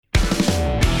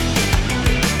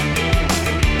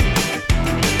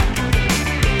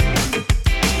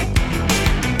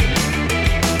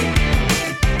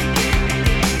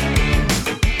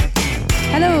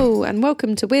and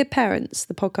welcome to Weird Parents,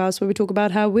 the podcast where we talk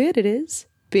about how weird it is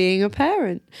being a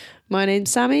parent. My name's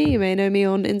Sammy. You may know me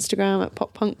on Instagram at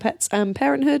Pop Punk Pets and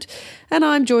Parenthood, and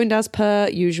I'm joined as per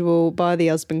usual by the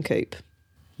husband Coop.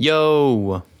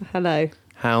 Yo! Hello.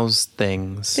 How's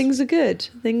things? Things are good.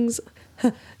 Things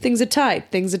are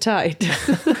tight. Things are tight.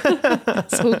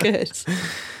 It's all good.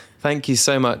 Thank you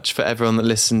so much for everyone that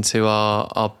listened to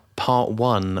our part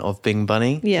one of Bing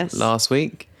Bunny last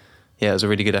week. Yeah, it was a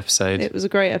really good episode. It was a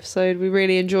great episode. We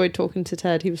really enjoyed talking to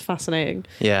Ted. He was fascinating.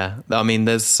 Yeah, I mean,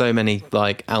 there's so many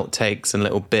like outtakes and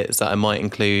little bits that I might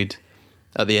include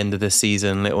at the end of this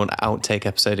season, little outtake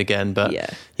episode again. But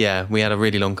yeah, we had a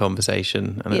really long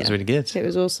conversation and it was really good. It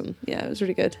was awesome. Yeah, it was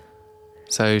really good.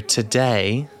 So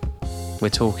today we're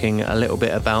talking a little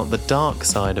bit about the dark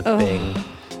side of Bing.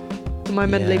 Am I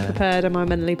mentally prepared? Am I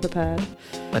mentally prepared?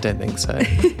 I don't think so.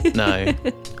 No.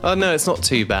 Oh no, it's not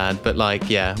too bad, but like,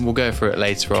 yeah, we'll go through it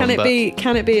later on.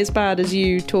 Can it be as bad as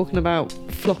you talking about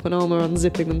Flop and Armour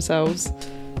unzipping themselves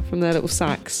from their little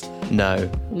sacks? No,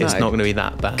 it's not going to be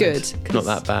that bad. Good. Not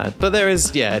that bad. But there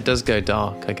is, it does go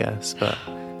dark, I guess. But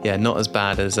yeah, not as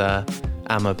bad as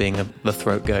Amma being the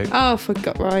throat goat. Oh,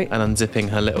 forgot, right. And unzipping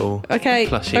her little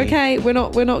plushie. Okay, we're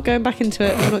not going back into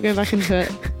it. We're not going back into it.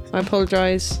 I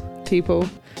apologise, people.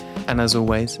 And as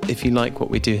always, if you like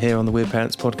what we do here on the Weird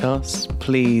Parents podcast,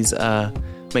 please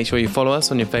make sure you follow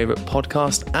us on your favourite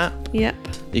podcast app. Yep.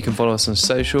 You can follow us on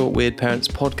social, Weird Parents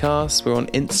Podcast. We're on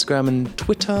Instagram and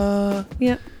Twitter.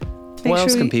 Yep. What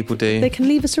else can people do? They can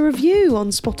leave us a review on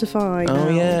Spotify now. Oh,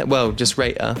 yeah. Well, just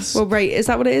rate us. Well, rate. Is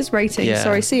that what it is? Rating? Yeah.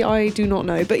 Sorry, see, I do not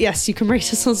know. But yes, you can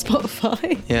rate us on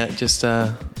Spotify. Yeah, just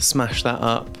smash that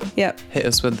up. Yep. Hit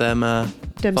us with them 5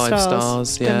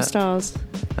 stars. Yeah. Them stars.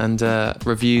 And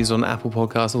reviews on Apple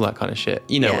Podcasts, all that kind of shit.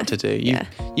 You know what to do.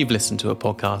 You've listened to a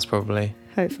podcast probably.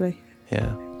 Hopefully.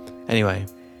 Yeah. Anyway.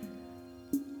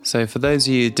 So for those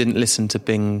of you who didn't listen to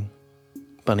Bing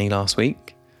Bunny last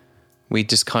week, we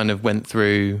just kind of went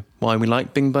through why we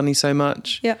like Bing Bunny so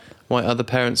much. Yep. Why other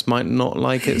parents might not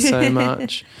like it so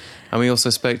much. And we also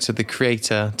spoke to the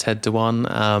creator, Ted Dewan,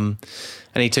 and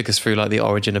he took us through like the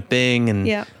origin of Bing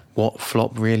and what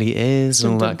Flop really is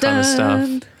and all that kind of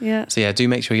stuff. Yeah. So yeah, do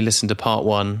make sure you listen to part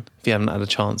one if you haven't had a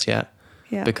chance yet.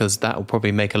 Yeah. Because that will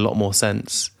probably make a lot more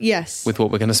sense. Yes. With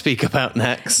what we're going to speak about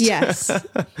next. Yes.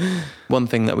 One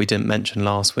thing that we didn't mention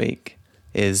last week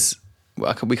is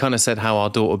we kind of said how our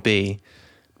daughter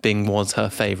Bing was her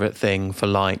favourite thing for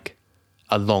like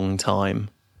a long time.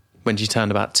 When she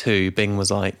turned about 2, Bing was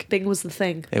like... Bing was the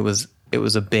thing. It was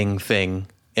a Bing thing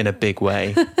in a big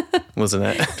way, wasn't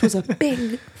it? It was a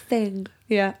Bing thing.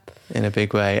 Yeah. In a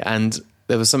big way. And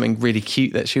there was something really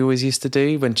cute that she always used to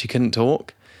do when she couldn't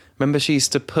talk. Remember, she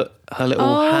used to put her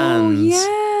little hands...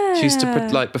 Yeah. She used to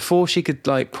put, like, before she could,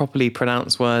 like, properly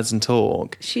pronounce words and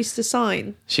talk... She used to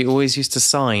sign. She always used to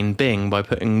sign Bing by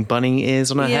putting bunny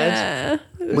ears on her head.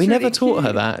 We really never taught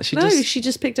her that. She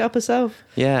just picked it up herself.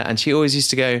 Yeah, and she always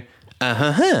used to go,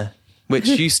 which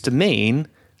used to mean...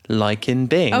 like in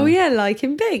Bing. Oh yeah, like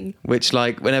in Bing. Which,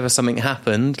 like, whenever something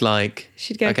happened, like...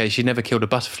 She'd go... Okay, she'd never killed a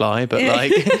butterfly, but,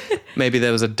 like, maybe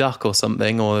there was a duck or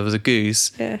something, or there was a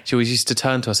goose. Yeah. She always used to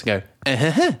turn to us and go,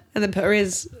 And then put her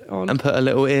ears on. And put her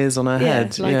little ears on her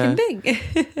head. Like in Bing.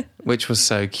 Which was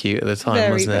so cute at the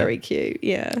time, wasn't it? Very, very cute,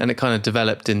 yeah. And it kind of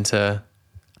developed into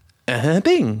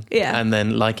Bing. Yeah. And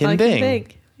then like in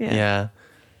Bing. Yeah.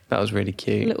 That was really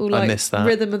cute. Little, like, I miss that.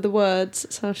 Rhythm of the words.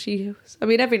 That's how she... I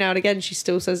mean, every now and again, she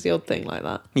still says the odd thing like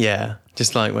that. Yeah.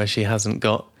 Just like where she hasn't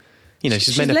got... You know,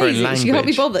 she's made up her own language. She can't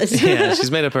be bothered. Yeah, she's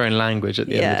made up her own language at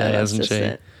the end of the day, hasn't she?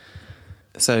 It.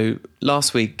 So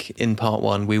last week in part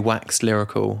 1, we waxed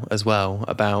lyrical as well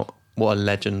about what a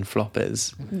legend Flop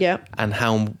is. Yeah. And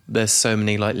how there's so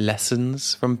many, like,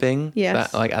 lessons from Bing.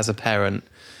 Yes. That, like, as a parent...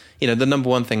 You know, the number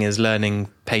one thing is learning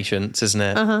patience, isn't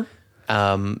it? Uh-huh.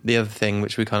 The other thing,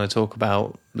 which we kind of talk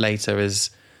about later, is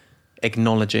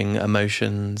acknowledging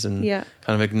emotions and kind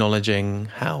of acknowledging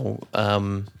how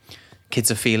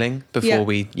kids are feeling before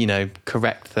we, you know,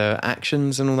 correct their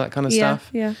actions and all that kind of stuff.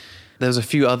 Yeah. There's a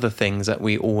few other things that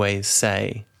we always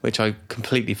say, which I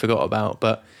completely forgot about,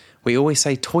 but we always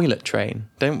say toilet train,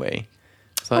 don't we?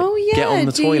 It's like, get on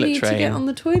the toilet train. To get on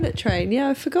the toilet train. Yeah,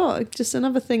 I forgot. Just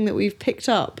another thing that we've picked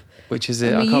up. Which is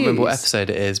it? I can't remember what episode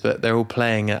it is, but they're all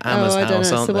playing at Amma's house, aren't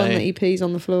they? It's the one that he pees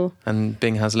on the floor. And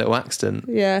Bing has a little accident.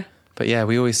 Yeah. But yeah,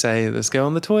 we always say, let's go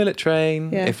on the toilet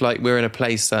train. Yeah. If, like, we're in a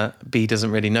place that B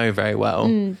doesn't really know very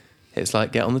well, it's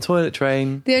like, get on the toilet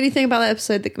train. The only thing about that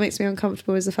episode that makes me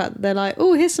uncomfortable is the fact that they're like,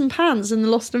 oh, here's some pants in the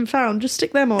lost and found. Just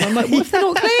stick them on. I'm like, what if they're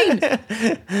not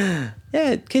clean?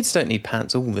 Yeah, kids don't need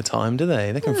pants all the time, do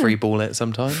they? They can free ball it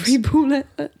sometimes. Free ball it.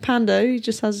 Pando, he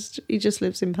just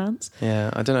lives in pants. Yeah,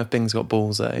 I don't know if Bing's got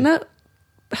balls though. No.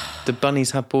 Do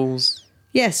bunnies have balls?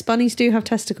 Yes, bunnies do have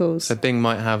testicles. So Bing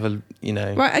might have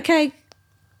Right, okay.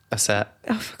 a set.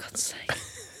 Oh, for God's sake.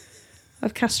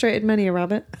 I've castrated many a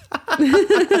rabbit.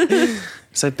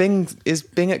 So is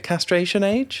Bing at castration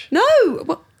age? No!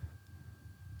 What?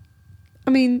 I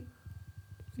mean,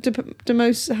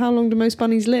 how long do most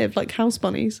bunnies live? Like house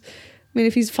bunnies? I mean,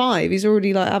 if he's 5, he's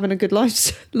already like having a good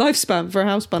lifespan for a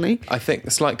house bunny. I think,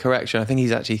 a slight correction, I think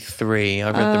he's actually 3.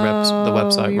 I read the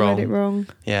website you wrong. read it wrong.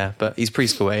 Yeah, but he's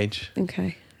preschool age.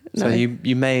 Okay. No. So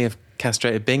you may have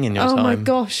castrated Bing in your time. Oh my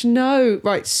gosh, no.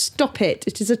 Right, stop it.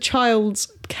 It is a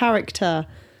child's character.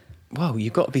 Well,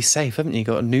 you've got to be safe, haven't you? You've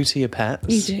got to neuter your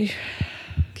pets. You do.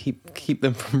 Keep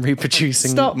them from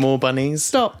reproducing Stop. more bunnies.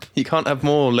 Stop. You can't have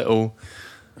more little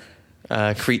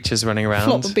creatures running around.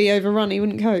 Flop would be overrun. He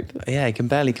wouldn't cope. Yeah, he can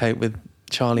barely cope with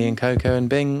Charlie and Coco and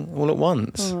Bing all at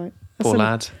once. All right. Poor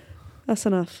lad. That's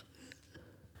enough.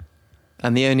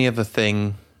 And the only other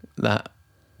thing that,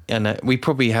 and we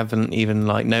probably haven't even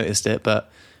noticed it,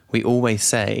 but we always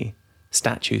say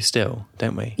statue still,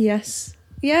 don't we? Yes.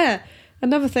 Yeah.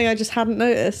 Another thing I just hadn't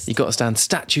noticed. You got to stand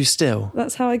statue still.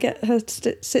 That's how I get her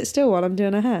to sit still while I'm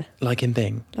doing her hair. Like in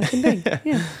Bing. Like in Bing,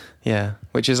 yeah. Yeah,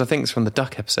 which is, I think it's from the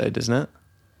duck episode, isn't it?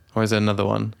 Or is it another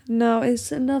one? No,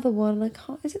 it's another one.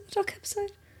 Is it the duck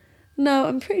episode? No,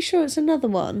 I'm pretty sure it's another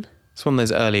one. It's one of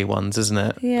those early ones, isn't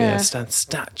it? Yeah. Stand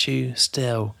statue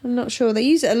still. I'm not sure. They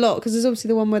use it a lot because there's obviously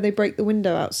the one where they break the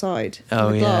window outside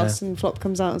from the glass and Flop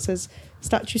comes out and says,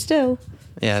 statue still.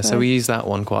 Yeah, so we use that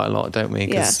one quite a lot, don't we?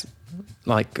 Because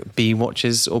Bea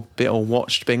watches or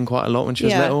watched Bing quite a lot when she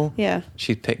was little. Yeah.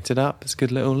 She picked it up. It's a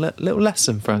good little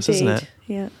lesson for us, isn't it?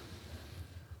 Yeah.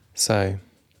 So,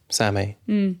 Sammy,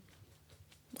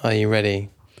 are you ready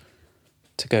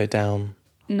to go down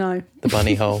the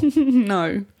bunny hole?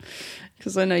 No,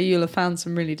 because I know you'll have found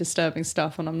some really disturbing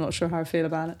stuff and I'm not sure how I feel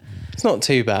about it. It's not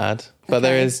too bad, but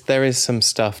Okay. there is some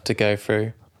stuff to go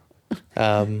through.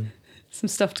 Some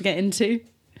stuff to get into.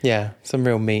 Yeah, some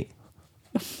real meat.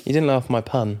 You didn't laugh at my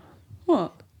pun.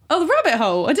 What? Oh, the rabbit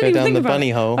hole. I didn't Go even down think the about bunny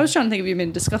it. hole. I was trying to think of you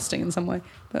being disgusting in some way,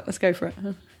 but let's go for it.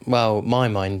 Well, my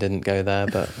mind didn't go there,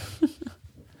 but...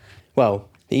 Well,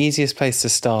 the easiest place to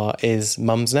start is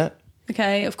Mumsnet.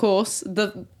 Okay, of course.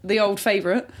 The old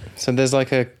favourite. So there's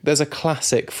a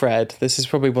classic thread. This is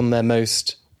probably one of their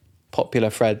most popular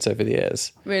threads over the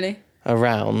years. Really?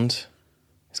 Around.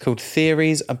 It's called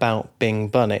Theories About Bing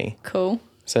Bunny. Cool.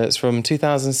 So it's from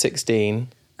 2016.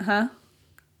 Uh-huh.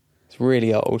 It's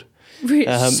really old. Really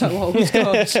so old,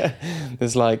 gosh.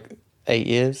 There's 8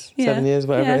 years, 7 years,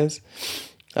 whatever it is.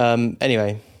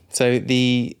 Anyway, so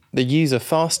the user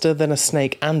Faster Than a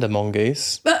Snake and a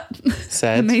Mongoose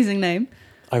said... Amazing name.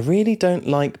 I really don't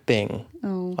like Bing.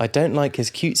 Oh. I don't like his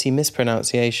cutesy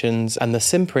mispronunciations and the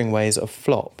simpering ways of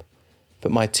Flop.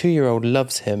 But my 2-year-old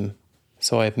loves him,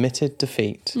 so I admitted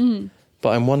defeat. But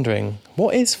I'm wondering,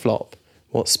 what is Flop?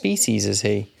 What species is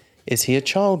he? Is he a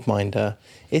childminder?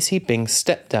 Is he Bing's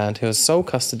stepdad who has sole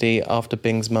custody after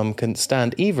Bing's mum couldn't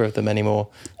stand either of them anymore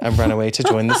and ran away to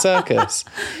join the circus?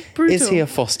 Brutal. Is he a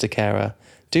foster carer?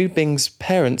 Do Bing's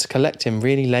parents collect him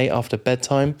really late after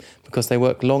bedtime because they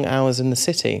work long hours in the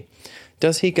city?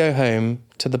 Does he go home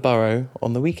to the borough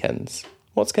on the weekends?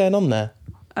 What's going on there?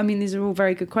 I mean, these are all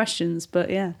very good questions, but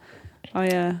yeah.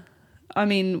 I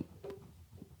mean,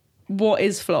 what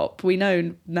is Flop? We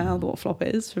know now what Flop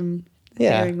is from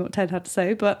hearing what Ted had to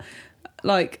say, but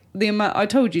the amount I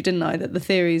told you, didn't I, that the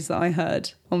theories that I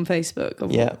heard on Facebook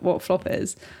of what Flop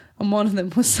is, and one of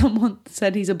them was someone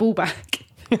said he's a ballbag.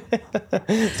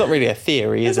 It's not really a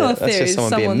theory, is it? Not a theory. That's just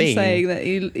someone being mean. Saying that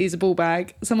he's a ball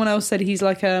bag. Someone else said he's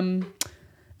like a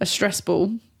stress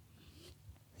ball.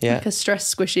 Yeah. Like a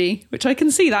stress squishy, which I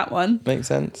can see that one. Makes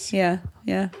sense. Yeah,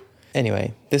 yeah.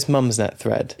 Anyway, this Mumsnet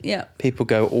thread. Yeah. People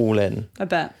go all in. I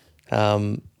bet.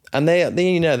 And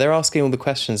they're asking all the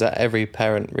questions that every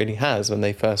parent really has when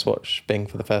they first watch Bing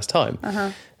for the first time.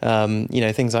 Uh-huh.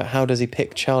 Things like, how does he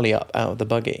pick Charlie up out of the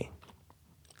buggy?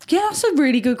 Yeah, that's a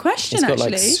really good question, He's got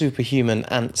actually. superhuman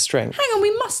ant strength. Hang on,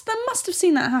 they must have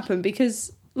seen that happen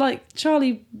because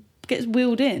Charlie gets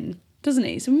wheeled in, doesn't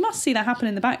he? So we must see that happen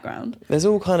in the background. There's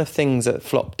all kind of things that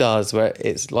Flop does where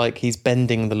it's like he's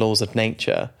bending the laws of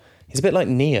nature. He's a bit like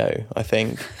Neo, I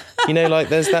think.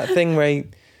 There's that thing where he...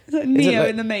 It's like Neo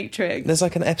in The Matrix. There's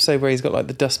an episode where he's got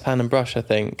the dustpan and brush, I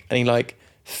think, and he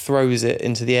throws it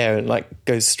into the air and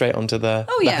goes straight onto the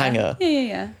hanger.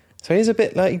 Yeah. So he's a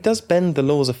bit he does bend the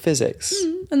laws of physics.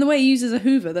 And the way he uses a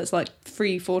Hoover that's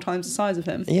 3-4 times the size of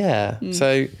him. Yeah.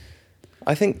 So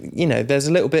I think, there's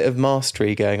a little bit of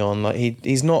mastery going on. Like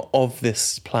he's not of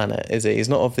this planet, is he? He's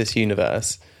not of this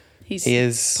universe. He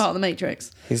is part of the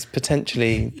Matrix. He's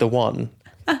potentially the one.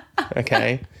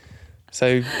 Okay.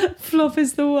 So Flop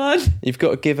is the one. You've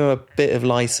got to give him a bit of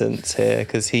license here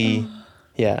because he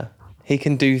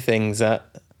can do things that,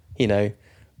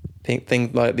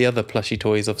 things like the other plushy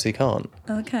toys obviously can't.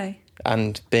 Okay.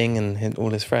 And Bing and all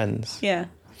his friends. Yeah.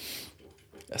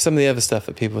 Some of the other stuff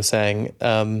that people are saying,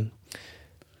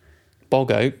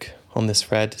 Bog Oak on this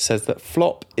thread says that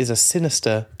Flop is a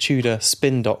sinister Tudor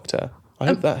spin doctor. I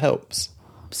hope that helps.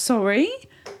 Sorry?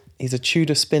 He's a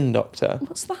Tudor spin doctor.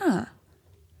 What's that?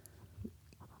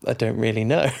 I don't really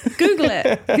know. Google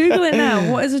it. Google it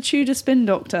now. What is a Tudor spin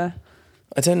doctor?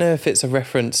 I don't know if it's a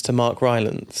reference to Mark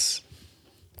Rylance,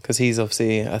 because he's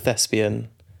obviously a thespian.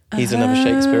 He's another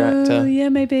Shakespeare actor. Yeah,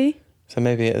 maybe. So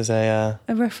maybe it was a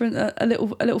reference, a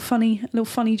little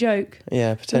funny joke.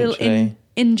 Yeah, potentially. A little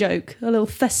in joke, a little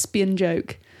thespian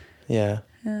joke. Yeah.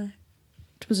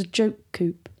 It was a joke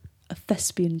coop, a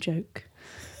thespian joke.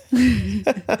 I've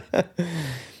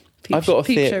got a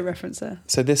peep show reference there.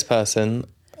 So this person,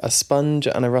 a sponge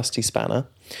and a rusty spanner.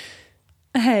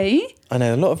 Hey. I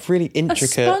know, a lot of really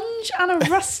intricate... A sponge and a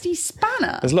rusty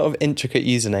spanner? There's a lot of intricate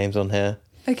usernames on here.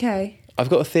 Okay. I've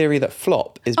got a theory that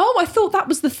Flop is... Oh, I thought that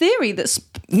was the theory, that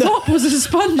Flop was a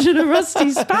sponge and a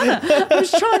rusty spanner. I was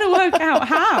trying to work out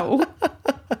how.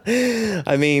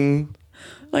 I mean...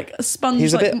 Like a sponge...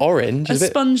 He's a bit orange. A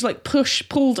sponge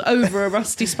pulled over a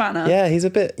rusty spanner. Yeah, he's a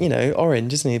bit,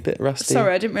 orange, isn't he? A bit rusty.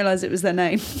 Sorry, I didn't realise it was their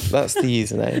name. That's the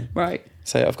username. Right.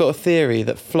 So I've got a theory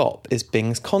that Flop is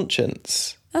Bing's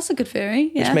conscience. That's a good theory,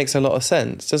 yeah. Which makes a lot of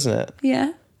sense, doesn't it?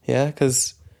 Yeah. Yeah,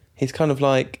 because he's kind of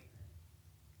like...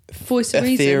 Voice of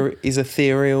reason. He's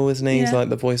ethereal, isn't he? Yeah. He's like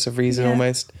the voice of reason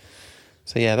almost.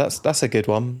 So yeah, that's a good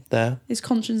one there. His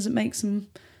conscience that makes some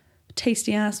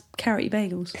tasty ass carroty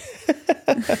bagels.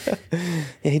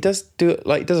 Yeah, he does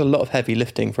he does a lot of heavy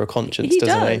lifting for a conscience,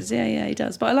 doesn't he? He does, yeah, he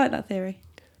does. But I like that theory.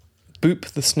 Boop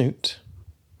the Snoot.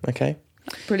 Okay.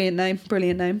 Brilliant name.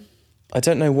 I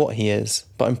don't know what he is,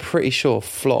 but I'm pretty sure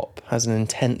Flop has an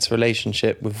intense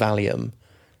relationship with Valium.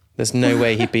 There's no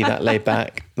way he'd be that laid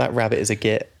back. That rabbit is a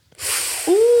git.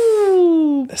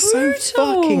 Ooh, they're so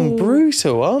fucking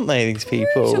brutal, aren't they, these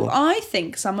people? Brutal. I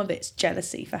think some of it's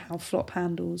jealousy for how Flop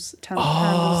handles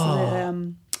how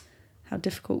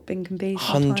difficult Bing can be.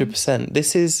 100%.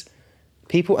 This is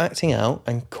people acting out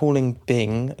and calling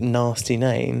Bing nasty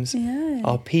names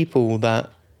are people that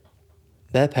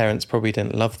their parents probably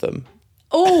didn't love them.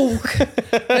 Oh,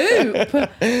 oop.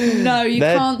 No, you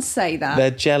can't say that.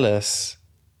 They're jealous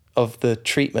of the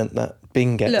treatment that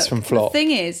Bing gets from Flop. The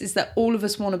thing is that all of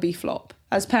us want to be Flop.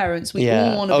 As parents, we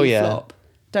all want to be Flop,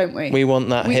 don't we? We want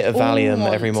that hit of Valium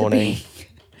every morning.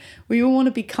 We all want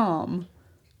to be calm.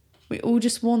 We all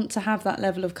just want to have that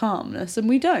level of calmness, and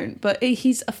we don't. But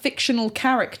he's a fictional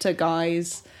character,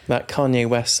 guys. That Kanye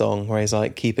West song where he's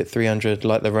like, keep it 300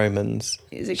 like the Romans.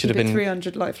 Is it keep it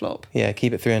 300 like Flop? Yeah,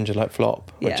 keep it 300 like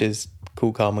Flop, which is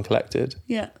cool, calm and collected.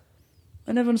 Yeah.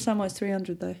 I never understand why it's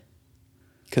 300 though.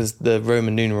 Because the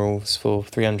Roman numerals for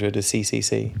 300 is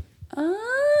CCC.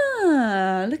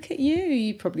 Ah, look at you.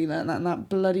 You probably learned that in that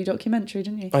bloody documentary,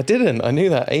 didn't you? I didn't. I knew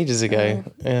that ages ago.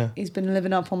 Yeah. He's been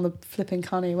living up on the flipping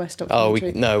Kanye West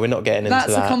documentary. We're not getting into that.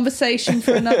 That's a conversation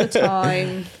for another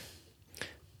time.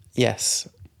 Yes.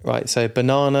 Right, so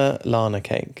banana Lana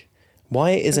cake.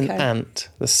 Why is an ant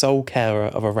the sole carer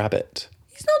of a rabbit?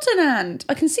 He's not an ant.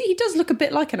 I can see he does look a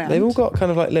bit like an ant. They've all got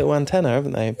kind of like little antennae,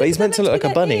 haven't they? But he's meant to look like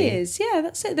a bunny. Ears. Yeah,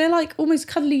 that's it. They're like almost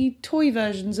cuddly toy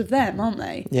versions of them, aren't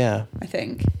they? Yeah. I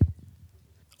think.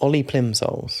 Ollie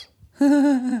Plimsolls.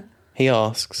 He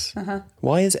asks,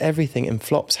 why is everything in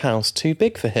Flop's house too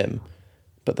big for him,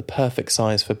 but the perfect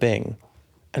size for Bing?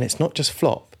 And it's not just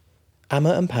Flop.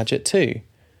 Amma and Paget too.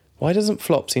 Why doesn't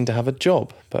Flop seem to have a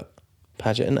job, but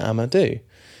Paget and Amma do?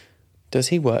 Does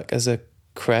he work as a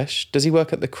creche? Does he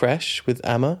work at the creche with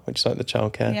Amma, which is like the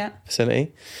childcare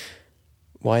facility?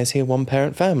 Why is he a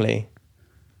one-parent family?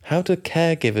 How do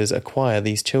caregivers acquire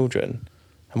these children?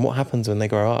 And what happens when they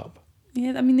grow up?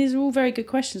 Yeah, I mean, these are all very good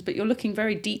questions, but you're looking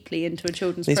very deeply into a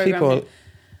children's program. These people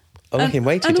are looking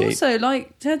way too deep. And also,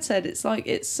 like Ted said, it's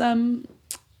in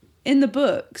the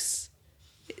books,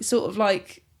 it's sort of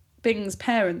like Bing's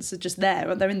parents are just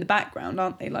there. They're in the background,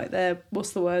 aren't they? Like they're,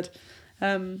 what's the word?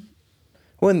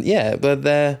 Well, yeah, but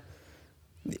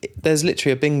there's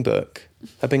literally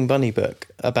a Bing Bunny book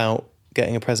about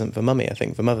getting a present for Mummy, I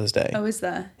think, for Mother's Day. Oh, is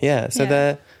there? Yeah, so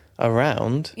they're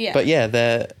around. Yeah. But yeah,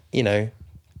 they're,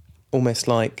 almost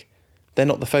like they're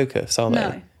not the focus, are they?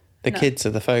 No. The kids are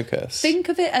the focus. Think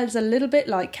of it as a little bit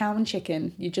like cow and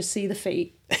chicken. You just see the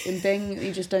feet. In Bing,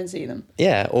 you just don't see them.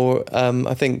 Yeah, or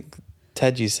I think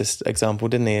Ted used this example,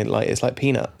 didn't he? Like it's like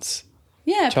Peanuts.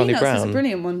 Yeah, Charlie Peanuts Brown is a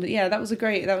brilliant one. Yeah, that was a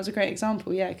great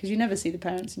example. Yeah, because you never see the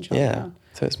parents in Charlie Brown.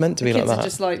 So it's meant to be the like that. Kids are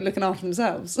just like looking after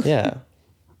themselves. Yeah,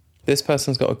 this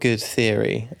person's got a good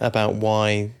theory about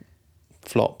why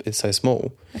Flop is so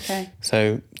small. Okay.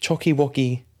 So Chocky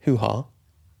Wocky Hoo Ha.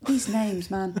 These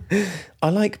names, man. I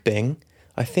like Bing.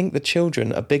 I think the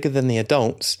children are bigger than the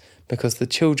adults because the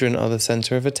children are the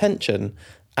centre of attention.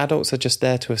 Adults are just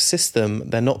there to assist them.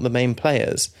 They're not the main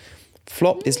players.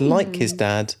 Flop is like his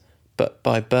dad, but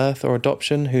by birth or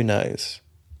adoption, who knows?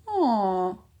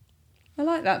 Aw. I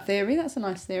like that theory. That's a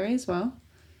nice theory as well.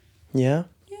 Yeah?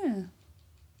 Yeah.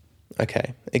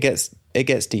 Okay. It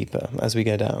gets deeper as we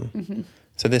go down. Mm-hmm.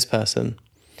 So this person,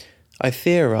 I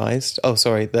theorised... Oh,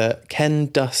 sorry. The Ken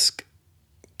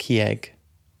Duskiegg.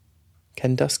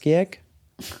 Ken Duskiegg?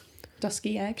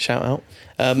 Dusky egg. Shout out.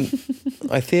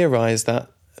 I theorised that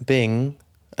Bing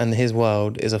and his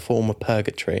world is a form of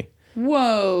purgatory.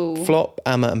 Whoa. Flop,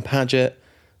 Amma and Paget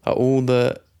are all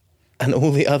the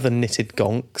other knitted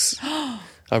gonks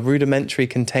are rudimentary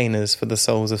containers for the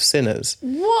souls of sinners.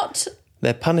 What?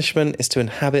 Their punishment is to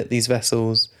inhabit these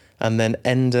vessels and then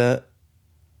enter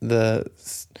the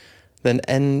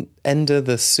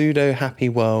pseudo-happy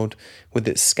world with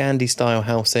its Scandi-style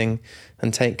housing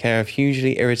and take care of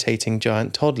hugely irritating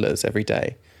giant toddlers every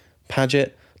day.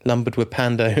 Paget, lumbered with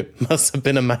Pando, must have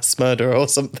been a mass murderer or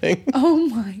something. Oh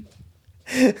my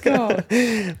God.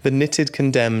 The knitted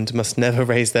condemned must never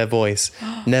raise their voice,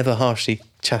 never harshly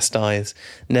chastise,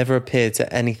 never appear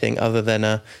to anything other than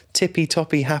a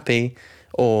tippy-toppy happy,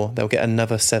 or they'll get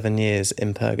another 7 years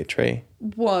in purgatory.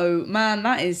 Whoa, man,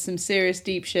 that is some serious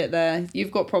deep shit there.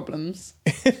 You've got problems.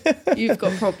 You've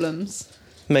got problems.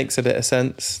 Makes a bit of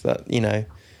sense that,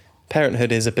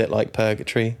 parenthood is a bit like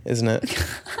purgatory, isn't it?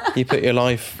 You put your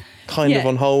life kind of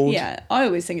on hold. Yeah, I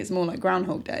always think it's more like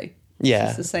Groundhog Day. Yeah.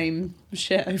 It's the same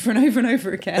shit over and over and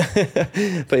over again.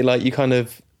 But like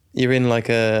you're in like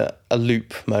a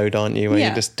loop mode, aren't you? Where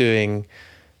you're just doing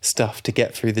stuff to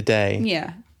get through the day.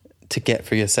 Yeah. To get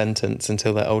through your sentence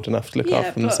until they're old enough to look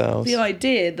after themselves. The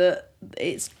idea that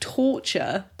it's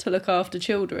torture to look after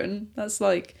children, that's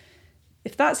like,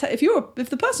 if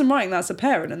the person writing that's a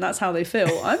parent and that's how they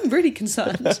feel, I'm really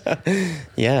concerned.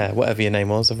 Yeah, whatever your name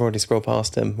was, I've already scrolled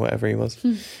past him, whatever he was.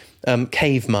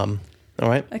 Cave Mum, all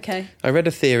right? Okay. I read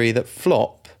a theory that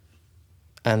Flop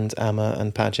and Amma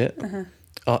and Paget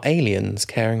are aliens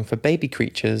caring for baby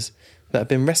creatures that have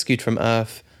been rescued from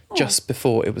Earth just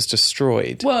before it was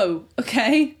destroyed. Whoa,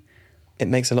 okay. It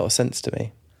makes a lot of sense to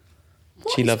me.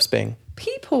 She loves Bing.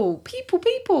 People.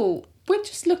 We're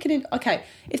just looking in... Okay,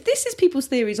 if this is people's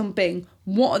theories on Bing,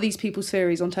 what are these people's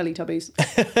theories on Teletubbies?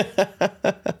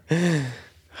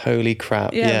 Holy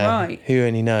crap, yeah. Right. Who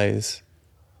only knows?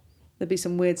 There'd be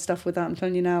some weird stuff with that, I'm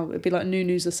telling you now. It'd be like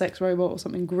Nunu's a sex robot or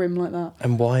something grim like that.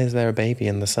 And why is there a baby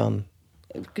in the sun?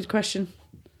 Good question.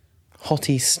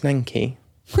 Hottie Snanky.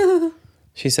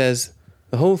 She says,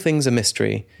 the whole thing's a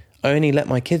mystery. I only let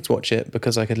my kids watch it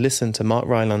because I could listen to Mark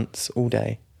Rylance all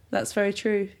day. That's very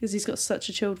true, because he's got such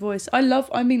a chilled voice. I'd love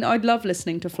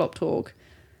listening to Flop talk.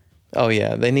 Oh,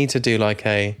 yeah. They need to do like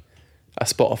a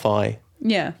Spotify.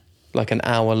 Yeah. Like an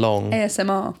hour long.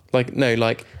 ASMR.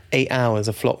 Like 8 hours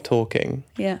of Flop talking.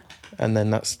 Yeah. And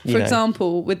then that's, For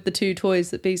example, with the 2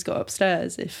 toys that Bee's got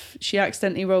upstairs, if she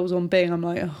accidentally rolls on Bing, I'm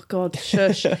like, oh God,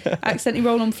 shush. Accidentally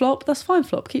roll on Flop? That's fine,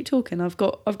 Flop. Keep talking. I've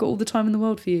got all the time in the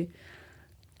world for you.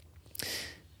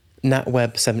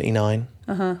 NatWeb79.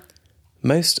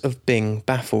 Most of Bing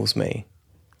baffles me,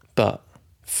 but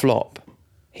Flop,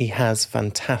 he has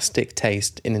fantastic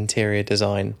taste in interior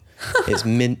design.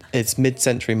 It's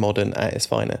mid-century modern at its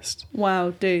finest.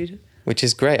 Wow, dude. Which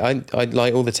is great. I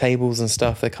like all the tables and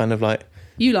stuff. They're kind of like...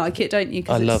 You like it, don't you?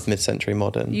 I love mid-century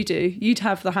modern. You do. You'd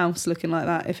have the house looking like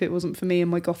that if it wasn't for me and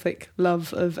my gothic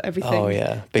love of everything. Oh,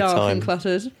 yeah. Big dark time. and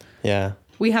cluttered. Yeah.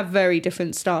 We have very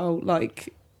different style,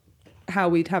 like how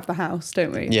we'd have the house,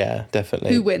 don't we? Yeah,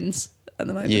 definitely. Who wins at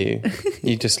the moment?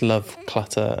 You just love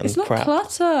clutter and crap. It's not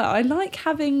clutter. I like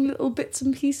having little bits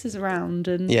and pieces around.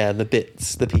 And yeah, the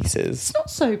pieces. It's not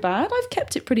so bad. I've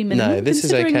kept it pretty minimal. No, this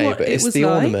is okay, but it's the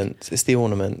ornaments. It's the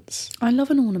ornaments. I love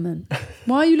an ornament.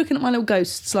 Why are you looking at my little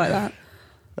ghosts like that?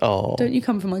 Oh. Don't you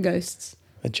come for my ghosts?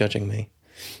 They're judging me.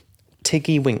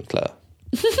 Tiggy Winkler.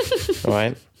 All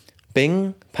right.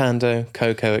 Bing, Pando,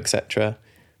 Coco, etc.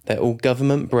 They're all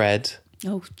government bred.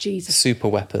 Oh, Jesus. Super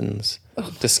weapons.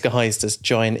 Disguised as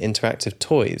giant interactive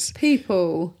toys.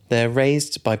 People. They're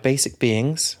raised by basic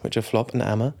beings, which are Flop and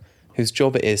Amma, whose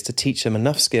job it is to teach them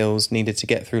enough skills needed to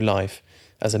get through life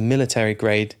as a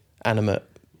military-grade animate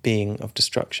being of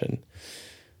destruction.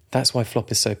 That's why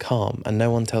Flop is so calm, and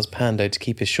no one tells Pando to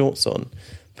keep his shorts on,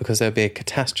 because there would be a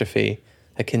catastrophe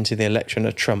akin to the election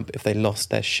of Trump if they lost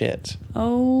their shit.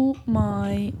 Oh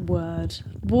my word.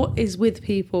 What is with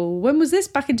people? When was this?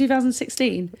 Back in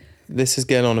 2016? This is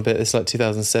going on a bit. It's like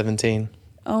 2017.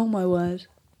 Oh my word.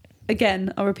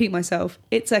 Again, I'll repeat myself.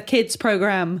 It's a kids'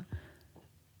 programme.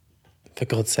 For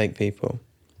God's sake, people.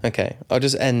 Okay, I'll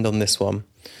just end on this one.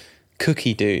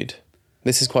 Cookie Dude.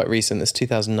 This is quite recent. It's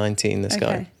 2019, this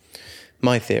guy.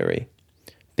 My theory.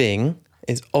 Bing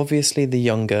is obviously the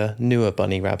younger, newer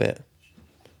bunny rabbit,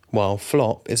 while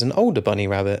Flop is an older bunny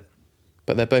rabbit.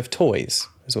 But they're both toys,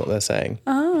 is what they're saying.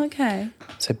 Oh, okay.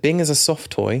 So Bing is a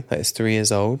soft toy that is 3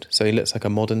 years old, so he looks like a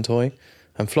modern toy.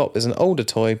 And Flop is an older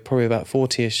toy, probably about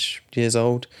 40-ish years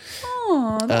old.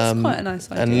 Oh, that's quite a nice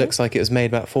idea. And looks like it was made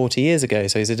about 40 years ago,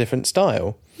 so he's a different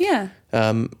style. Yeah.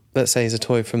 Let's say he's a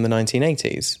toy from the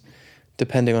 1980s,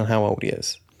 depending on how old he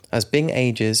is. As Bing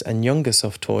ages and younger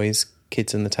soft toys,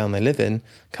 kids in the town they live in,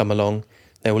 come along,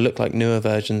 they will look like newer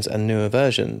versions and newer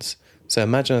versions. So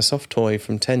imagine a soft toy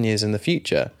from 10 years in the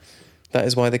future. That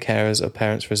is why the carers or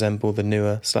parents resemble the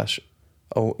newer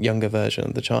 / younger version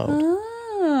of the child.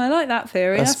 Oh, I like that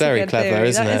theory. That's very clever, theory.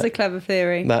 isn't it? That is a clever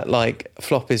theory. That, like,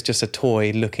 Flop is just a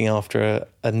toy looking after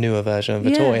a newer version of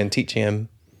a toy and teaching him.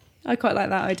 I quite like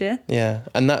that idea. Yeah,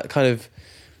 and that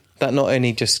not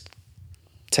only just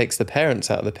takes the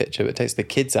parents out of the picture, but takes the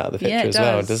kids out of the picture as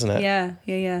well, doesn't it? Yeah,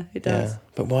 it does. Yeah.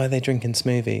 But why are they drinking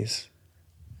smoothies?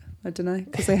 I don't know,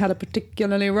 because they had a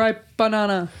particularly ripe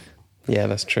banana. Yeah,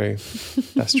 that's true.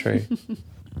 That's true.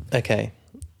 Okay,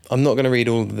 I'm not going to read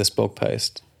all of this blog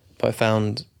post, but I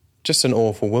found just an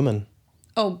awful woman.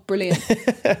 Oh, brilliant.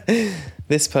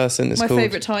 This person is my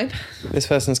favourite type. This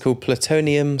person is called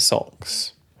Plutonium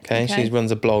Socks. Okay, she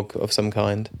runs a blog of some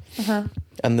kind. Uh-huh.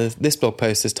 And this blog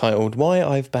post is titled, Why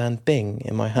I've Banned Bing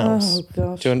in My House. Oh,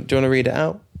 gosh. Do you want to read it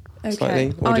out? Okay,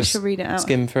 slightly? Or I shall read it out.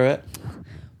 Skim through it.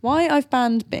 Why I've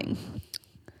banned Bing.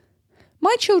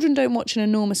 My children don't watch an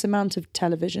enormous amount of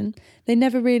television. They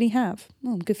never really have.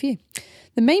 Oh, good for you.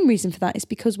 The main reason for that is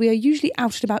because we are usually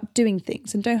out and about doing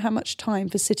things and don't have much time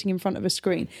for sitting in front of a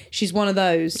screen. She's one of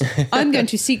those. I'm going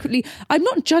to secretly... I'm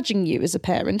not judging you as a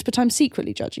parent, but I'm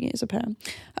secretly judging you as a parent.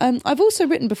 I've also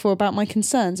written before about my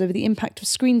concerns over the impact of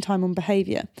screen time on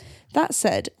behaviour. That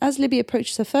said, as Libby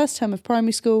approaches her first term of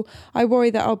primary school, I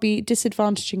worry that I'll be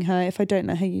disadvantaging her if I don't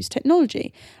let her use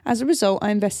technology. As a result,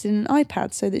 I invested in an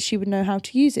iPad so that she would know how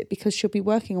to use it because she'll be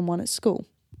working on one at school.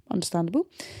 Understandable.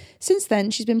 Since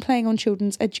then, she's been playing on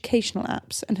children's educational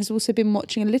apps and has also been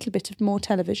watching a little bit of more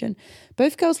television.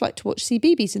 Both girls like to watch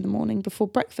CBeebies in the morning before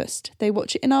breakfast. They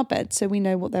watch it in our bed so we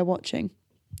know what they're watching.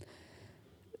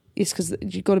 It's because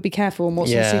you've got to be careful on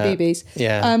what's on CBeebies.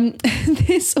 Yeah.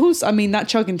 This also, I mean, that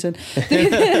Chuggington.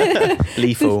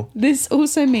 Lethal. This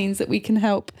also means that we can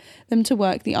help them to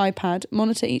work the iPad,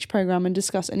 monitor each program and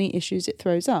discuss any issues it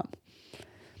throws up.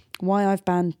 Why I've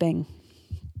banned Bing.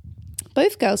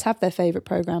 Both girls have their favourite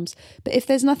programmes, but if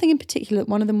there's nothing in particular that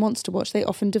one of them wants to watch, they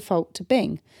often default to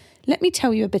Bing. Let me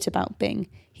tell you a bit about Bing.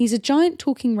 He's a giant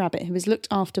talking rabbit who is looked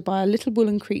after by a little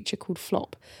woolen creature called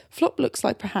Flop. Flop looks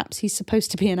like perhaps he's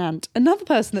supposed to be an ant. Another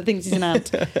person that thinks he's an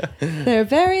ant. There are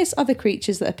various other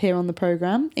creatures that appear on the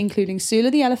programme, including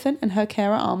Sula the elephant and her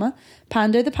carer Armour,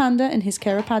 Pando the panda and his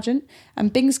carer Pageant,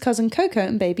 and Bing's cousin Coco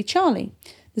and baby Charlie.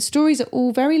 The stories are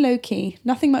all very low-key,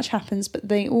 nothing much happens, but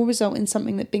they all result in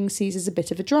something that Bing sees as a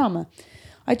bit of a drama.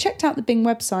 I checked out the Bing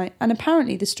website, and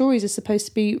apparently the stories are supposed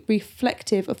to be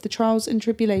reflective of the trials and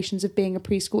tribulations of being a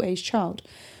preschool-aged child.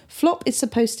 Flop is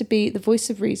supposed to be the voice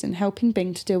of reason, helping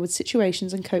Bing to deal with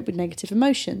situations and cope with negative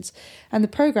emotions, and the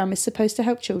programme is supposed to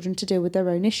help children to deal with their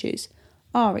own issues.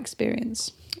 Our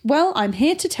experience. Well, I'm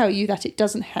here to tell you that it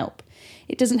doesn't help.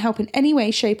 It doesn't help in any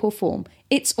way, shape or form.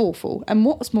 It's awful. And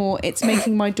what's more, it's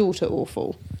making my daughter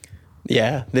awful.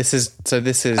 Yeah, this is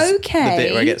okay. The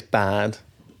bit where it gets bad.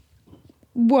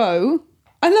 Whoa.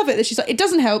 I love it that she's like, it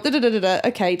doesn't help.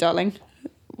 Okay, darling.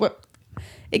 Well,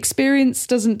 experience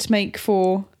doesn't make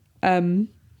for... what's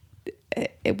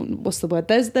the word?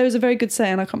 There's a very good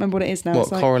saying. I can't remember what it is now. What,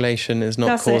 correlation is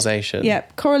not causation? Yeah,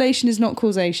 correlation is not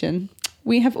causation.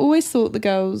 We have always brought the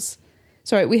girls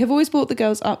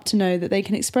up to know that they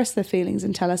can express their feelings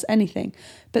and tell us anything,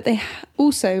 but they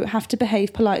also have to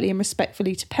behave politely and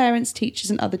respectfully to parents, teachers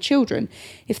and other children.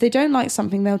 If they don't like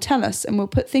something, they'll tell us and we'll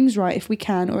put things right if we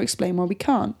can or explain why we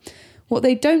can't. What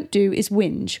they don't do is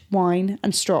whinge, whine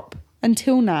and strop.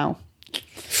 Until now.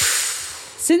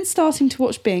 Since starting to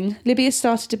watch Bing, Libby has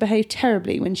started to behave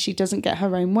terribly when she doesn't get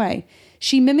her own way.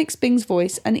 She mimics Bing's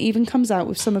voice and even comes out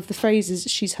with some of the phrases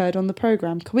she's heard on the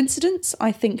programme. Coincidence?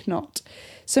 I think not.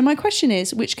 So my question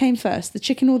is, which came first, the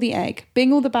chicken or the egg?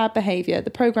 Bing or the bad behaviour the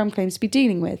programme claims to be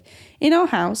dealing with? In our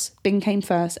house, Bing came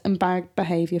first and bad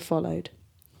behaviour followed.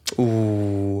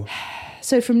 Ooh.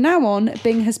 So from now on,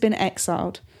 Bing has been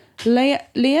exiled. Laya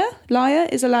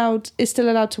is still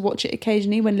allowed to watch it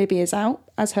occasionally when Libby is out,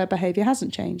 as her behaviour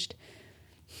hasn't changed.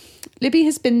 Libby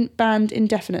has been banned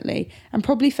indefinitely, and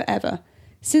probably forever.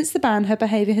 Since the ban, her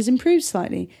behaviour has improved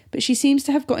slightly, but she seems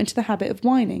to have got into the habit of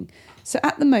whining, so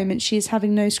at the moment she is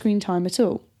having no screen time at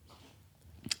all.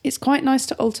 It's quite nice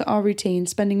to alter our routine,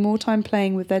 spending more time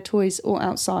playing with their toys or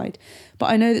outside, but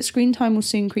I know that screen time will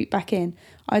soon creep back in.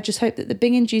 I just hope that the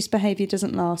Bing-induced behaviour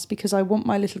doesn't last, because I want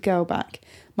my little girl back.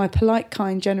 My polite,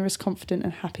 kind, generous, confident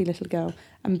and happy little girl,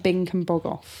 and Bing can bog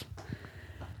off.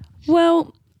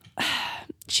 Well,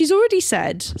 she's already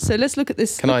said, so let's look at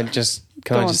this. Can I just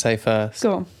say first?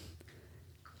 Go on.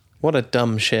 What a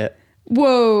dumb shit.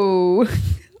 Whoa.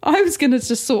 I was going to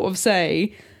just sort of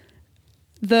say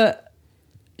that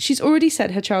she's already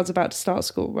said her child's about to start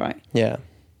school, right? Yeah.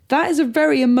 That is a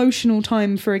very emotional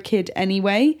time for a kid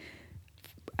anyway.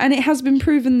 And it has been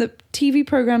proven that TV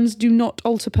programmes do not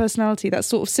alter personality. That's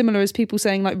sort of similar as people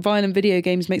saying like violent video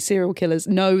games make serial killers.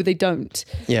 No, they don't.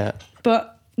 Yeah.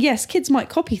 But yes, kids might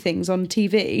copy things on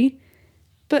TV.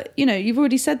 But, you know, you've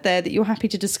already said there that you're happy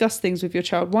to discuss things with your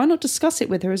child. Why not discuss it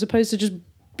with her as opposed to just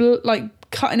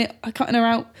cutting it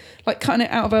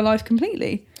out of her life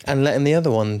completely? And letting the other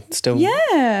one still...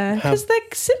 Yeah, because they're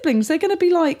siblings. They're going to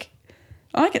be like,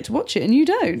 I get to watch it and you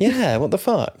don't. Yeah, what the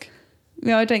fuck?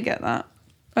 Yeah, I don't get that.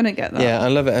 Yeah, I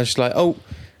love it. And she's like,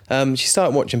 she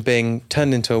started watching Bing,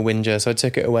 turned into a whinger, so I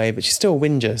took it away, but she's still a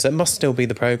whinger, so it must still be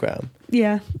the programme.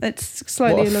 Yeah, it's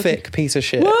slightly... What a thick piece of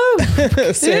shit.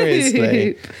 Whoa!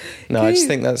 Seriously. No, I just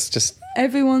think that's just...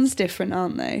 Everyone's different,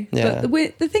 aren't they? Yeah.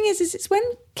 But the thing is it's when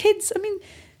kids... I mean,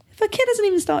 if a kid hasn't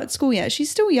even started school yet, she's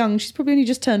still young, she's probably only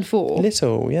just turned 4.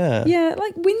 Little, yeah. Yeah,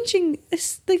 like whinging,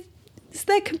 it's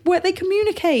where they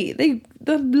communicate.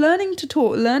 They're learning to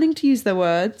talk, learning to use their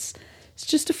words. It's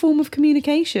just a form of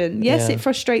communication. Yes, Yeah. It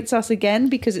frustrates us again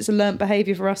because it's a learnt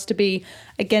behaviour for us to be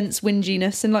against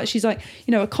whinginess. And like she's like,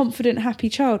 you know, a confident, happy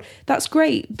child. That's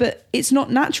great, but it's not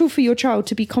natural for your child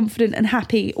to be confident and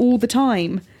happy all the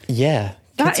time. Yeah.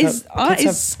 That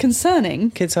is concerning.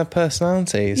 Kids have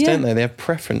personalities, don't they? They have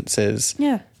preferences.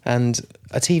 Yeah. And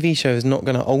a TV show is not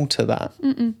going to alter that.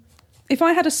 Mm-mm. If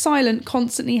I had a silent,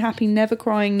 constantly happy, never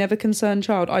crying, never concerned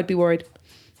child, I'd be worried.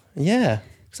 Yeah.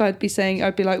 Because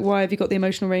I'd be like, why have you got the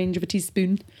emotional range of a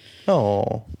teaspoon?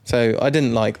 Oh, so I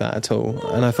didn't like that at all.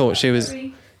 And I thought she was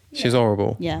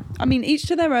horrible. Yeah. I mean, each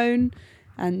to their own,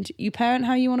 and you parent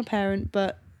how you want to parent,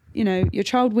 but, you know, your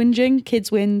child whinging,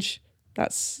 kids whinge.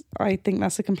 I think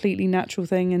that's a completely natural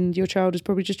thing, and your child is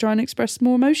probably just trying to express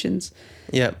more emotions.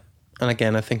 Yeah. And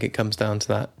again, I think it comes down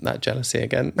to that jealousy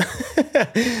again.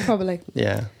 Probably.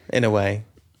 Yeah, in a way.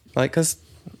 Like, because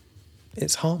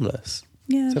it's harmless.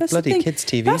 Yeah, it's a bloody kids'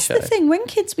 TV show. That's the thing. When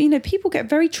kids, you know, people get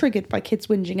very triggered by kids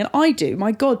whinging, and I do.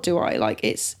 My God, do I? Like,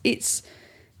 it's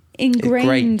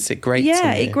ingrained. It grates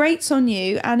yeah, on you. it grates on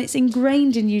you, and it's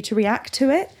ingrained in you to react to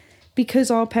it because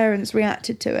our parents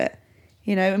reacted to it.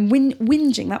 You know, and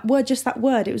whinging, that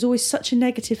word, it was always such a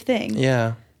negative thing.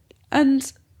 Yeah.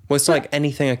 And... Well, it's like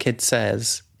anything a kid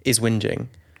says is whinging.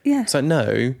 Yeah. It's like,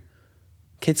 no,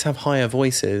 kids have higher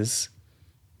voices.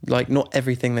 Like, not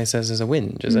everything they says is a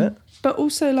whinge, is it? But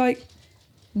also, like,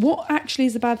 what actually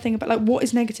is the bad thing about, like, what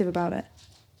is negative about it?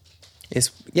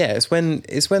 It's when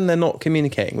they're not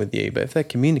communicating with you, but if they're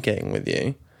communicating with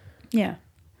you. Yeah.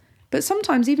 But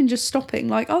sometimes even just stopping,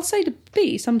 like, I'll say to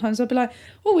B, sometimes I'll be like,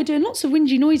 oh, we're doing lots of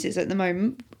whingy noises at the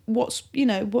moment. What's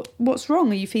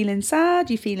wrong? Are you feeling sad?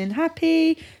 Are you feeling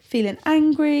happy? Feeling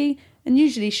angry? And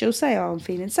usually she'll say, oh, I'm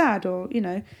feeling sad, or, you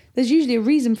know, there's usually a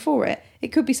reason for it. It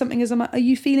could be something as, are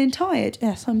you feeling tired?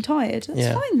 Yes, I'm tired.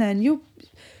 That's fine then. You're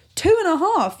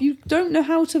 2.5. You don't know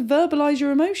how to verbalise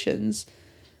your emotions.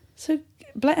 So,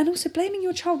 and also blaming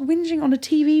your child whinging on a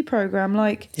TV programme,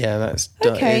 like... Yeah, that's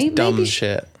dumb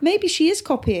shit. Maybe she is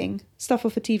copying stuff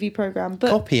off a TV programme, but...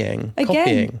 Copying.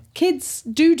 Kids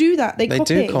do that. They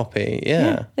copy. They do copy,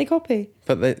 yeah. They copy.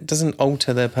 But it doesn't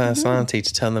alter their personality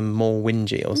to tell them more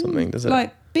whingy or something, does it?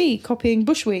 Like B copying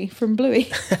Bushwee from Bluey.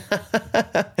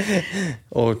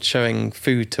 Or showing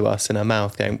food to us in her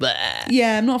mouth going... Bleh.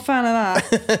 Yeah, I'm not a fan of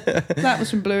that. That was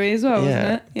from Bluey as well,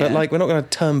 wasn't it? Yeah. But, like, we're not going to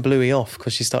turn Bluey off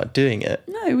because she started doing it.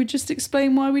 No, we just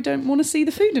explain why we don't want to see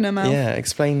the food in her mouth. Yeah,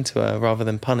 explain to her rather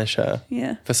than punish her.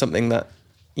 Yeah. For something that,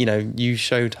 you know, you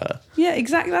showed her. Yeah,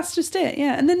 exactly. That's just it.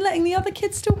 Yeah. And then letting the other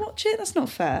kids still watch it, that's not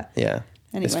fair. Yeah.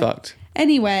 Anyway. It's fucked.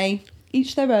 Anyway,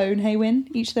 each their own, hey Win,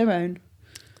 each their own.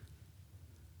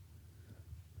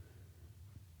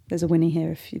 There's a Winnie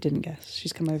here if you didn't guess.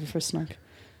 She's come over for a snug.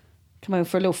 Come over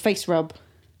for a little face rub.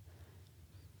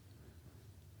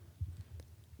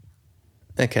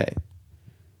 Okay.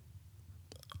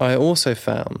 I also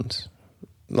found,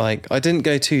 like, I didn't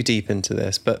go too deep into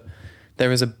this, but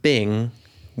there is a Bing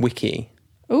wiki.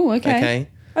 Oh, okay. Okay.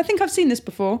 I think I've seen this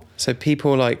before. So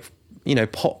people like,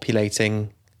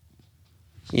 populating,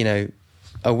 a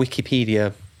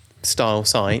Wikipedia style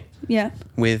site. Yeah.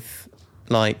 With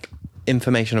like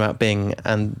information about Bing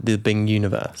and the Bing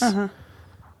universe. Uh-huh.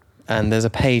 And there's a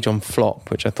page on Flop,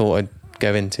 which I thought I'd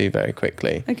go into very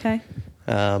quickly. Okay.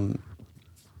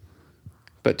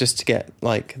 But just to get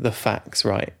like the facts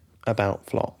right about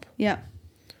Flop. Yeah.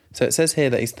 So it says here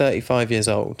that he's 35 years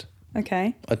old.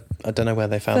 Okay. I don't know where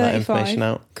they found 35. That information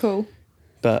out. Cool.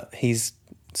 But he's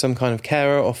some kind of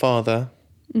carer or father.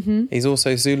 Mm-hmm. He's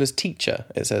also Zula's teacher,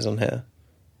 it says on here.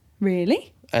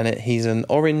 Really? And he's an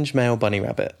orange male bunny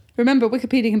rabbit. Remember,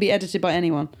 Wikipedia can be edited by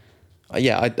anyone.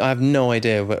 Yeah, I have no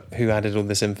idea who added all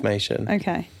this information.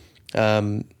 Okay.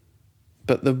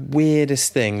 But the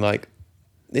weirdest thing, like,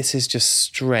 this is just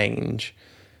strange.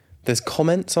 There's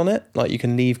comments on it. Like, you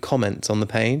can leave comments on the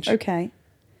page. Okay.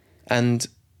 And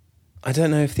I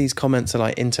don't know if these comments are,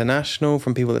 like, international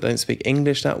from people that don't speak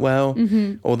English that well,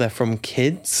 or they're from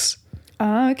kids.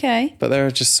 Ah, okay. But there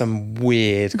are just some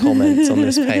weird comments on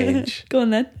this page. Go on,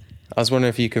 then. I was wondering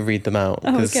if you could read them out.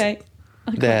 Oh, okay.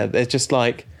 They're just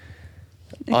like...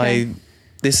 Okay.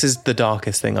 This is the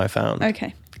darkest thing I found.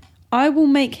 Okay. I will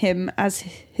make him as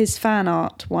his fan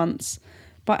art once,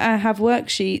 but I have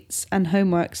worksheets and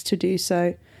homeworks to do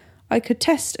so. I could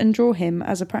test and draw him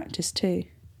as a practice too.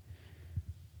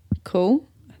 Cool.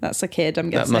 That's a kid,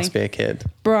 I'm guessing. That must be a kid.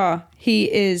 Bruh,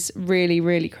 he is really,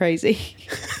 really crazy.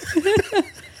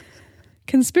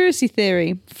 Conspiracy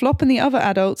theory. Flop and the other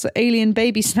adults are alien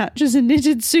baby snatchers in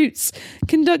knitted suits,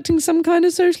 conducting some kind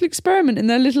of social experiment in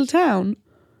their little town.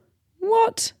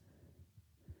 What?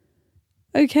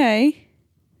 Okay.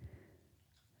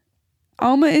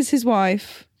 Alma is his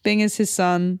wife. Bing is his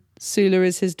son. Sula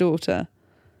is his daughter.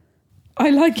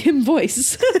 I like him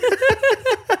voice.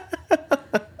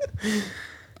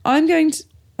 I'm going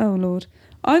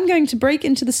to break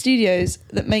into the studios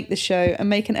that make the show and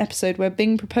make an episode where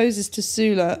Bing proposes to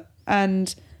Sula,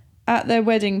 and at their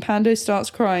wedding Pando starts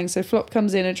crying, so Flop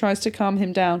comes in and tries to calm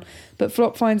him down, but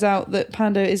Flop finds out that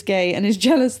Pando is gay and is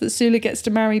jealous that Sula gets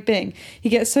to marry Bing. He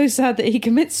gets so sad that he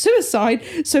commits suicide,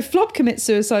 so Flop commits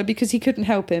suicide because he couldn't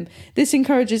help him. This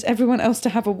encourages everyone else to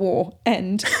have a war.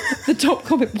 End. The top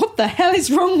comment. What the hell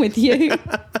is wrong with you?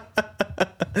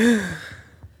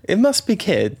 It must be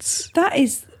kids. That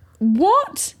is...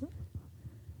 What?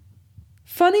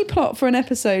 Funny plot for an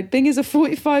episode. Bing is a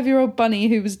 45-year-old bunny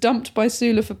who was dumped by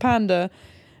Sula for Panda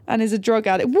and is a drug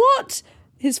addict. What?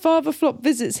 His father Flop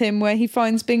visits him where he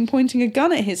finds Bing pointing a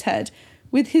gun at his head.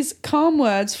 With his calm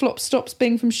words, Flop stops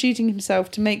Bing from shooting himself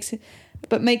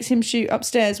but makes him shoot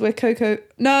upstairs where Coco...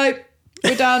 No,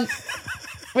 we're done.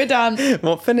 We're done.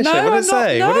 What? Finish it. What did it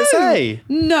say? No. What did it say?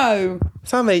 No.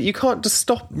 Sammy, you can't just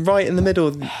stop right in the middle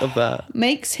of that.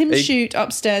 Makes him shoot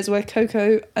upstairs where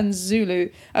Coco and Sula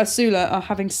are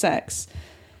having sex.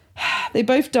 They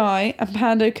both die and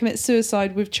Pando commits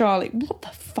suicide with Charlie. What the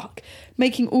fuck?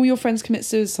 Making all your friends commit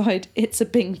suicide, it's a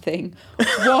Bing thing.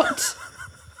 What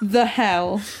the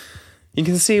hell? You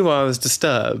can see why I was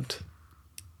disturbed.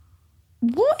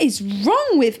 What is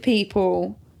wrong with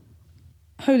people?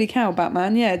 Holy cow,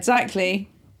 Batman. Yeah, exactly.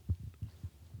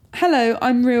 Hello,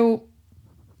 I'm real...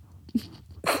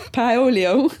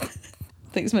 Paolio. I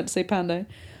think it's meant to say Pando.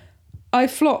 I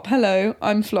flop. Hello,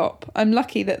 I'm Flop. I'm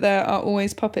lucky that there are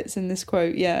always puppets in this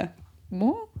quote. Yeah.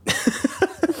 What?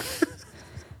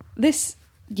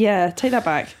 Take that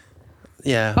back.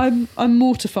 Yeah. I'm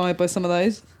mortified by some of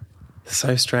those.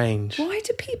 So strange. Why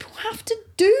do people have to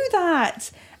do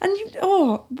that? And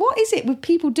what is it with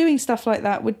people doing stuff like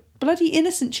that with bloody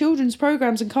innocent children's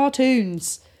programs and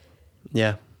cartoons?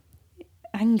 Yeah. It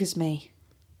angers me.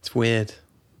 It's weird.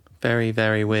 Very,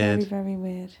 very weird. Very, very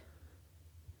weird.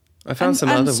 I found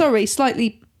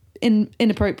slightly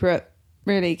inappropriate,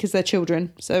 really, because they're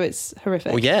children, so it's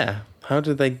horrific. Well, yeah. How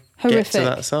did they get to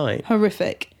that site?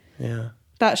 Horrific. Yeah.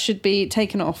 That should be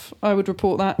taken off. I would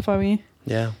report that if I were you.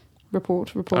 Yeah.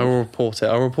 Report. I will report it.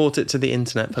 I'll report it to the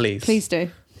internet police. Please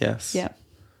do. Yes. Yeah.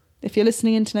 If you're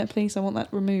listening, internet police, I want that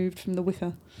removed from the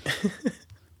Wicker.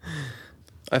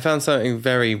 I found something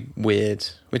very weird,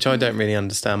 which I don't really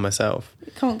understand myself.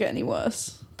 It can't get any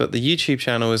worse. But the YouTube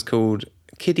channel is called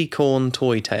Kiddie Corn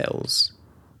Toy Tales.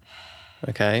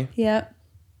 Okay? Yeah.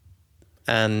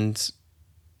 And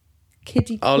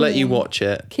Kiddie corn. I'll let you watch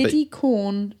it. Kiddie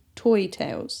corn toy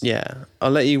tales. Yeah,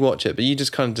 I'll let you watch it, but you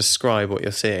just kind of describe what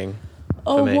you're seeing.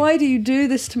 Oh, why do you do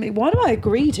this to me? Why do I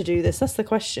agree to do this? That's the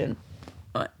question.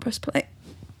 Right, press play.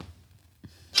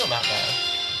 It's not that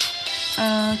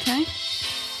bad. Okay.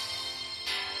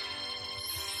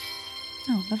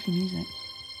 Oh, lovely music.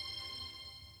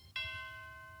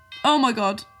 Oh my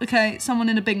god. Okay, someone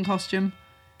in a Bing costume.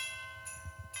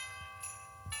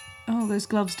 Oh, those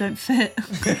gloves don't fit.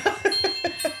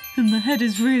 And the head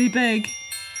is really big.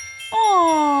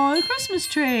 Oh, the Christmas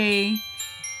tree.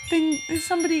 Bing is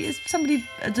somebody.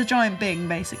 It's a giant Bing,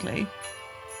 basically.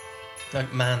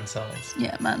 Like man size.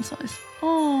 Yeah, man size.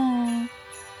 Oh,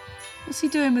 what's he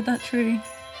doing with that tree?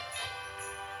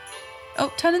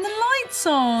 Oh, turning the lights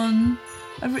on.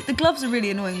 The gloves are really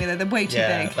annoying me though. They're way too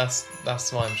big. Yeah,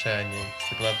 that's why I'm showing you. 'Cause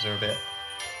the gloves are a bit.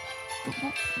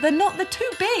 They're not. They're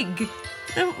too big.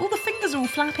 All the fingers are all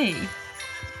flappy.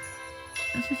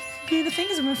 Yeah, the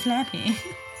fingers are all flappy.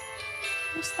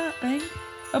 What's that, Bing?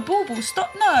 A bauble.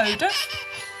 Stop! No, don't.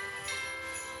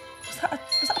 Was that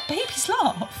a baby's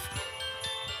laugh?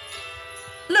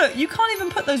 Look, you can't even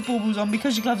put those baubles on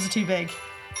because your gloves are too big.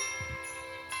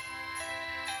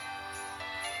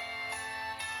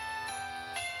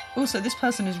 Also, this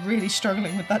person is really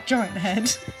struggling with that giant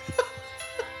head.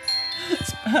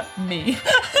 It's me.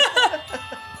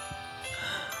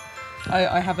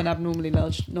 I have an abnormally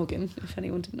large noggin, if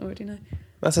anyone didn't already know.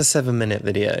 That's a 7-minute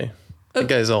video. It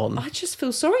goes on. I just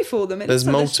feel sorry for them. There's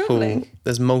multiple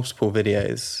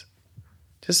videos.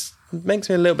 Just makes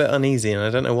me a little bit uneasy, and I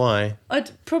don't know why.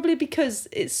 Probably because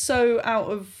it's so out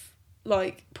of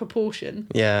proportion.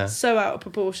 Yeah. So out of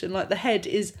proportion. Like the head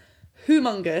is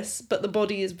humongous, but the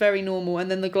body is very normal, and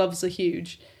then the gloves are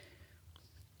huge.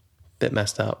 Bit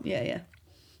messed up. Yeah.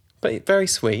 But very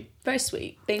sweet. Very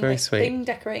sweet. Very sweet. Bing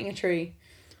decorating a tree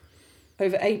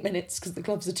over 8 minutes because the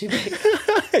gloves are too big.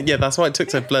 Yeah, that's why it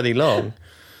took so bloody long.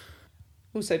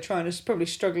 Also probably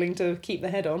struggling to keep the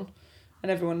head on. And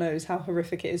everyone knows how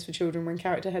horrific it is for children when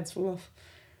character heads fall off.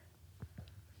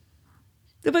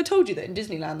 Have I told you that in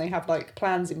Disneyland they have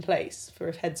plans in place for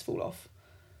if heads fall off?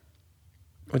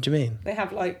 What do you mean? They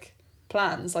have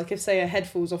plans, if say a head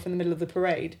falls off in the middle of the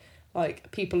parade,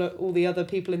 all the other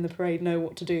people in the parade know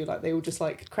what to do. They all just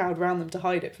crowd around them to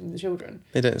hide it from the children.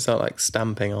 They don't start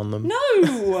stamping on them.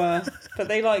 No, but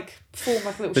they form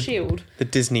a little shield. The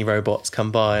Disney robots come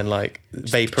by and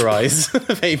vaporize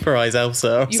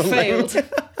Elsa. You failed.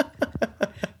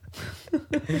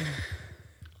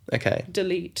 Okay.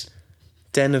 Delete.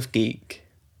 Den of Geek.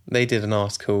 They did an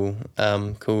article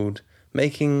called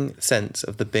 "Making Sense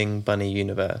of the Bing Bunny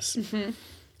Universe." Mm-hmm.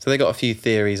 So they got a few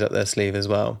theories up their sleeve as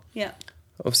well. Yeah.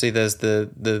 Obviously, there's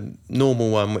the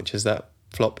normal one, which is that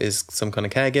Flop is some kind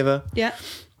of caregiver. Yeah.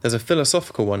 There's a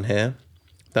philosophical one here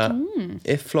that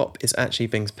if Flop is actually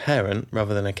Bing's parent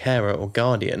rather than a carer or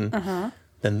guardian,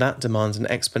 then that demands an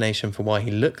explanation for why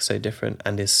he looks so different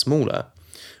and is smaller.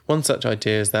 One such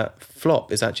idea is that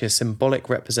Flop is actually a symbolic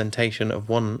representation of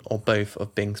one or both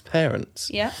of Bing's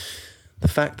parents. Yeah. The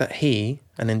fact that he,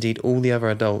 and indeed all the other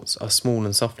adults, are small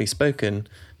and softly spoken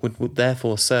would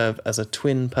therefore serve as a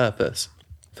twin purpose.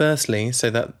 Firstly, so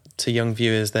that to young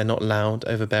viewers they're not loud,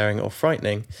 overbearing or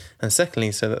frightening, and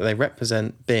secondly, so that they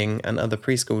represent Bing and other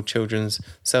preschool children's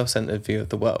self-centered view of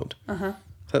the world. So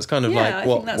that's kind of I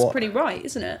think that's pretty right,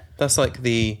 isn't it? That's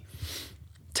the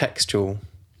textual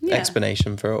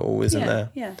explanation for it all, isn't there?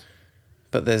 Yeah.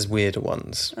 But there's weirder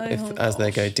ones as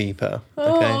they go deeper.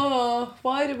 Okay? Oh,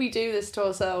 why do we do this to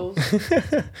ourselves?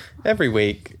 Every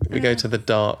week we go to the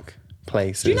dark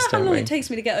places. Do you know how long it takes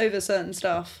me to get over certain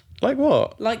stuff? Like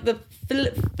what? Like the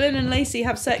Flynn and Lacey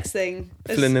have sex thing.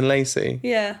 Flynn and Lacey?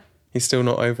 Yeah. You're still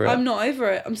not over it? I'm not over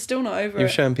it. I'm still not over it. You were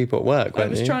showing people at work,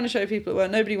 weren't you? I was trying to show people at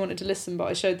work. Nobody wanted to listen, but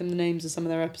I showed them the names of some of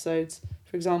their episodes.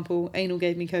 For example, Anal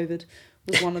Gave Me COVID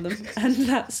was one of them. And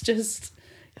that's just,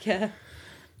 yeah.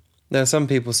 There are some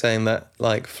people saying that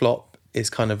Flop is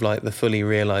kind of the fully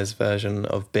realised version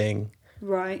of Bing.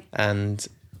 Right. And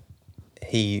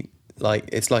he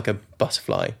it's like a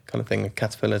butterfly kind of thing, a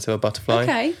caterpillar to a butterfly.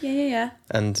 Okay, yeah.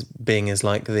 And Bing is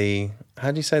the,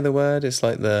 how do you say the word? It's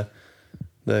the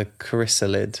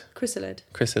chrysalid.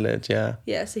 Chrysalid, yeah.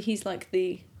 Yeah, so he's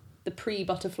the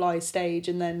pre-butterfly stage,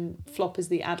 and then Flop is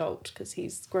the adult because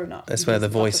he's grown up. That's where the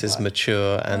voice is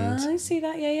mature and... I see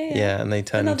that, yeah. Yeah, and they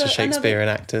turn into Shakespearean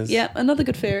actors. Yeah, another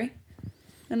good theory.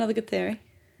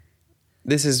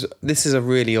 This is a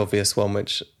really obvious one,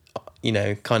 which,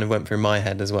 kind of went through my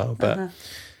head as well, but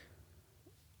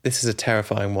this is a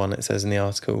terrifying one, it says in the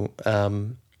article.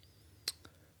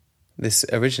 This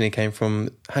originally came from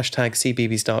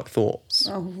 #CBeebies Dark Thoughts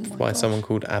by someone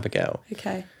called Abigail.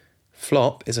 Okay.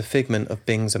 Flop is a figment of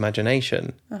Bing's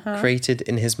imagination, created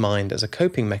in his mind as a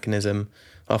coping mechanism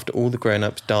after all the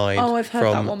grown-ups died I've heard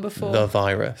from that one before. the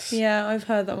virus. Yeah, I've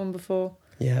heard that one before.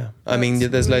 Yeah. I mean,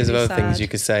 there's loads of other things you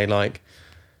could say, like,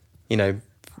 you know,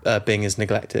 Bing is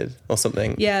neglected or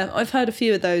something. Yeah, I've heard a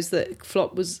few of those that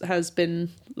Flop has been,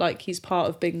 like, he's part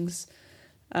of Bing's,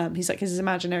 he's like his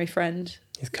imaginary friend.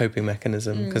 His coping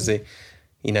mechanism, because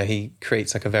he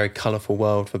creates like a very colourful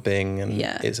world for Bing, and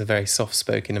it's a very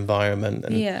soft-spoken environment,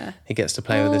 and he gets to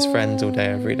play with his friends all day,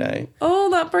 every day. Oh,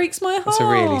 that breaks my heart. It's a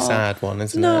really sad one,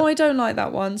 isn't it? No, I don't like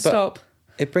that one. Stop.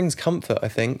 It brings comfort, I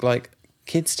think. Like,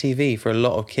 kids' TV for a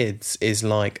lot of kids is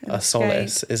like a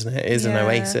solace, isn't it? It is an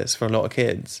oasis for a lot of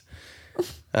kids.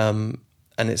 And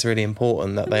it's really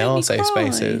important that they are safe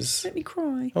spaces. Let me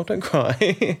cry. Oh, don't cry.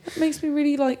 It makes me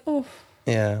really like,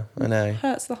 Yeah, I know.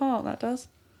 Hurts the heart, that does.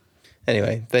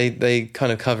 Anyway, they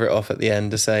kind of cover it off at the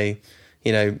end to say,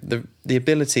 you know, the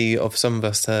ability of some of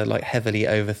us to like heavily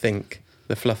overthink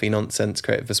the fluffy nonsense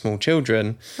created for small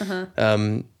children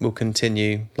will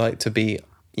continue like to be,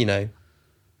 you know,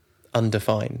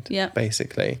 undefined,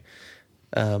 basically.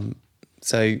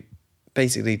 So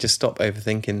basically just stop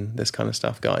overthinking this kind of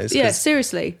stuff, guys. Yeah,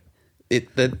 seriously.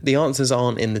 The answers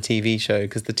aren't in the TV show,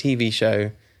 because the TV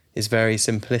show is very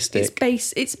simplistic.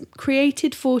 It's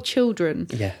created for children.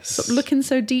 Yes. Stop looking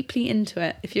so deeply into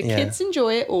it. If your kids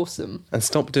enjoy it, awesome. And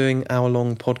stop doing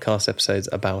hour-long podcast episodes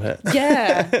about it.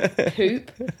 Yeah.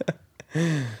 Poop.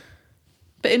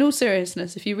 But in all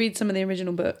seriousness, if you read some of the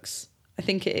original books, I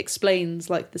think it explains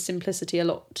like the simplicity a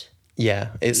lot. Yeah,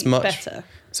 it's much better.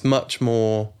 It's much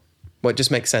more. Well, it just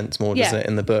makes sense more, doesn't it,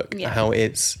 in the book? Yeah. How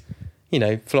it's, you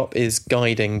know, Flop is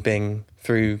guiding Bing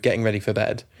through getting ready for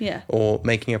bed. Yeah. Or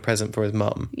making a present for his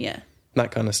mum. Yeah. That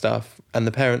kind of stuff. And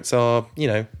the parents are, you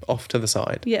know, off to the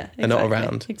side. Yeah, exactly. And not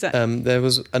around. Exactly. There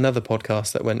was another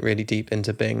podcast that went really deep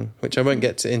into Bing, which I won't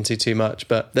get into too much,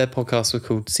 but their podcast was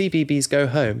called CBeebies Go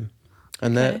Home.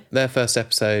 And their first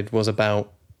episode was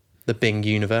about the Bing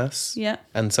universe. Yeah.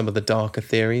 And some of the darker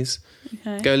theories.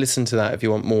 Okay. Go listen to that if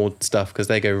you want more stuff, because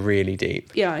they go really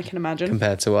deep. Yeah, I can imagine.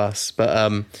 Compared to us.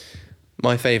 But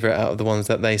my favourite out of the ones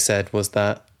that they said was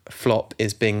that Flop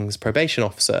is Bing's probation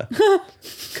officer.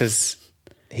 Because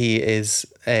he is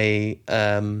a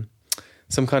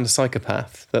some kind of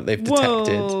psychopath that they've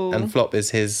detected. Whoa. And Flop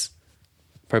is his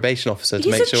probation officer to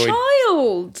He's make sure a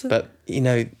child! But, you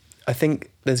know, I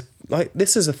think there's, like,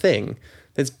 this is a thing.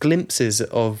 There's glimpses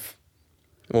of,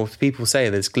 or people say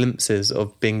there's glimpses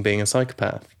of Bing being a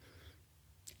psychopath.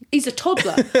 He's a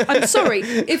toddler. I'm sorry.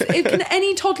 If can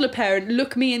any toddler parent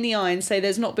look me in the eye and say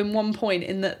there's not been one point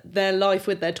in their life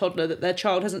with their toddler that their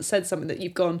child hasn't said something that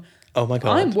you've gone, oh my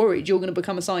God, I'm worried you're going to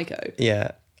become a psycho.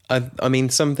 Yeah. I mean,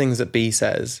 some things that Bea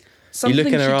says, you look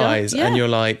in her eyes and you're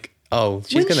like, oh,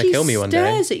 she's going to kill me one day.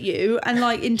 When she stares at you and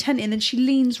like intent, and then she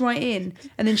leans right in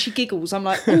and then she giggles. I'm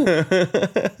like, oh,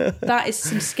 that is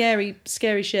some scary,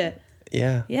 scary shit.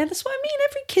 Yeah. Yeah, that's what I mean.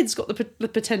 Every kid's got the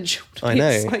potential to be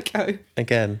a psycho.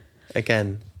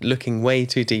 Again, looking way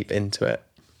too deep into it.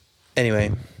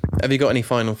 Anyway, have you got any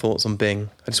final thoughts on Bing?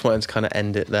 I just wanted to kind of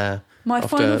end it there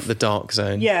after the dark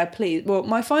zone. Yeah, please. Well,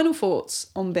 my final thoughts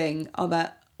on Bing are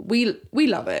that we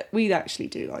love it. We actually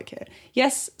do like it.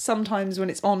 Yes, sometimes when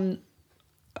it's on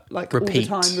like repeat.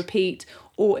 all the time, repeat,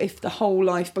 or if the whole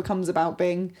life becomes about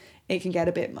Bing, it can get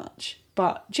a bit much.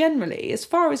 But generally, as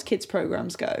far as kids'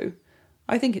 programs go,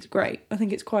 I think it's great. I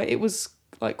think it was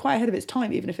like quite ahead of its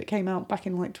time, even if it came out back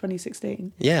in like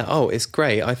 2016. Yeah, it's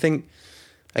great. I think,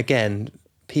 again,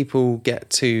 people get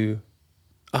too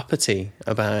uppity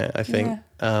about it, I think.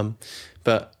 Yeah.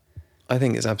 But I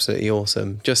think it's absolutely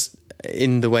awesome. Just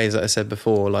in the ways that I said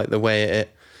before, like the way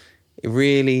it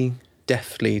really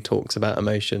deftly talks about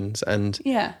emotions and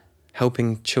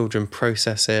helping children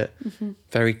process it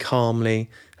very calmly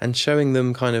and showing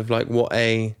them kind of like what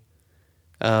a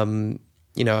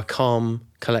calm,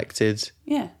 collected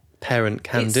parent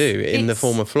can do in the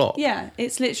form of Flop. Yeah,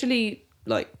 it's literally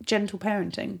like gentle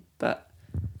parenting, but,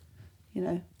 you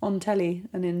know, on telly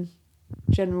and in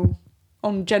general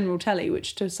telly,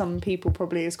 which to some people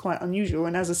probably is quite unusual.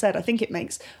 And as I said, I think it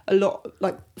makes a lot,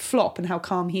 like Flop and how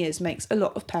calm he is, makes a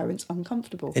lot of parents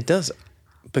uncomfortable. It does,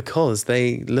 because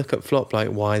they look at Flop like,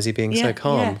 why is he being so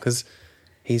calm? Because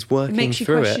he's working through it. It makes you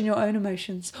question your own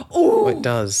emotions. Oh, it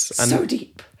does. And so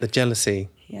deep. The jealousy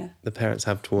the parents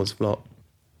have towards Flop.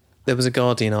 There was a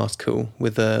Guardian article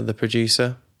with the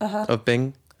producer of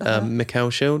Bing, Mikhail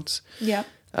Shields. Yeah.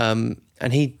 And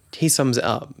he sums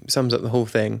up the whole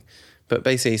thing. But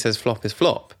basically he says Flop is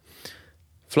Flop.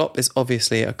 Flop is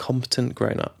obviously a competent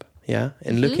grown-up,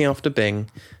 in looking after Bing,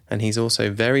 and he's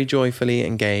also very joyfully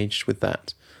engaged with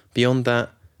that. Beyond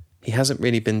that, he hasn't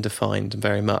really been defined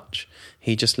very much.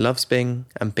 He just loves Bing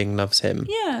and Bing loves him.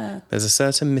 Yeah. There's a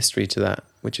certain mystery to that,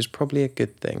 which is probably a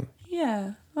good thing.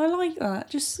 Yeah, I like that.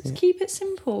 Just keep it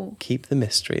simple. Keep the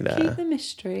mystery there. Keep the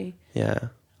mystery. Yeah.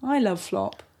 I love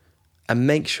Flop. And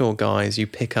make sure, guys, you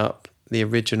pick up the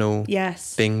original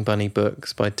Bing Bunny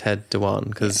books by Ted Dewan,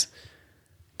 because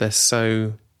they're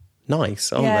so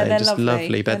nice, aren't they? They're just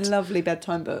lovely. They're lovely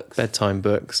bedtime books. Bedtime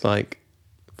books, like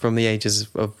from the ages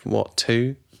of what,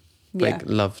 2? Like,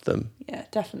 loved them. Yeah,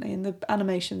 definitely. And the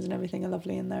animations and everything are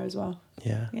lovely in there as well.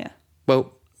 Yeah. Yeah.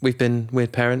 Well, we've been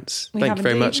Weird Parents. Thank you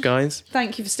very much, guys.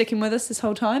 Thank you for sticking with us this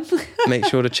whole time. Make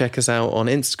sure to check us out on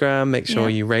Instagram. Make sure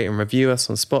you rate and review us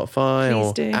on Spotify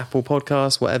or Apple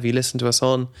Podcasts, whatever you listen to us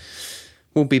on.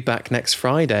 We'll be back next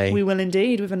Friday. We will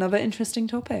indeed, with another interesting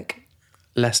topic.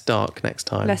 Less dark next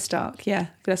time. Less dark, yeah.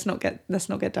 Let's not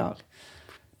get dark.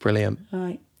 Brilliant. All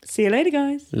right. See you later,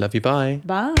 guys. Love you. Bye.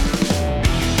 Bye.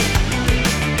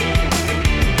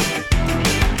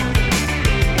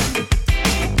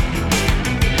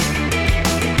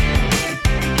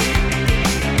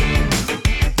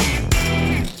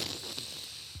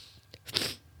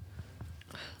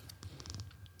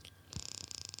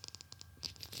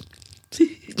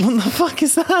 What the fuck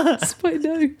is that? That's my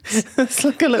nose. It's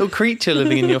like a little creature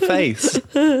living in your face.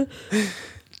 Oh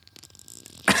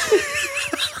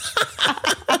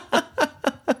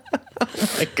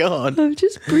my God. I'm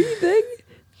just breathing.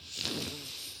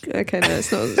 Okay, no,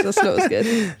 that's not as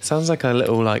good. Sounds like a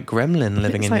little like gremlin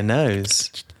living in your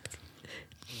nose.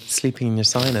 Sleeping in your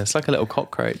sinus, like a little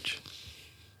cockroach.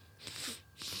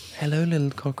 Hello,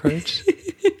 little cockroach.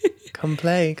 Come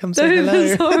play. Come say hello.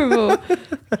 That's horrible.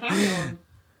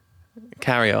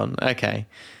 Carry on. Okay.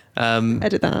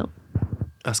 Edit that out.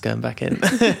 Us going back in.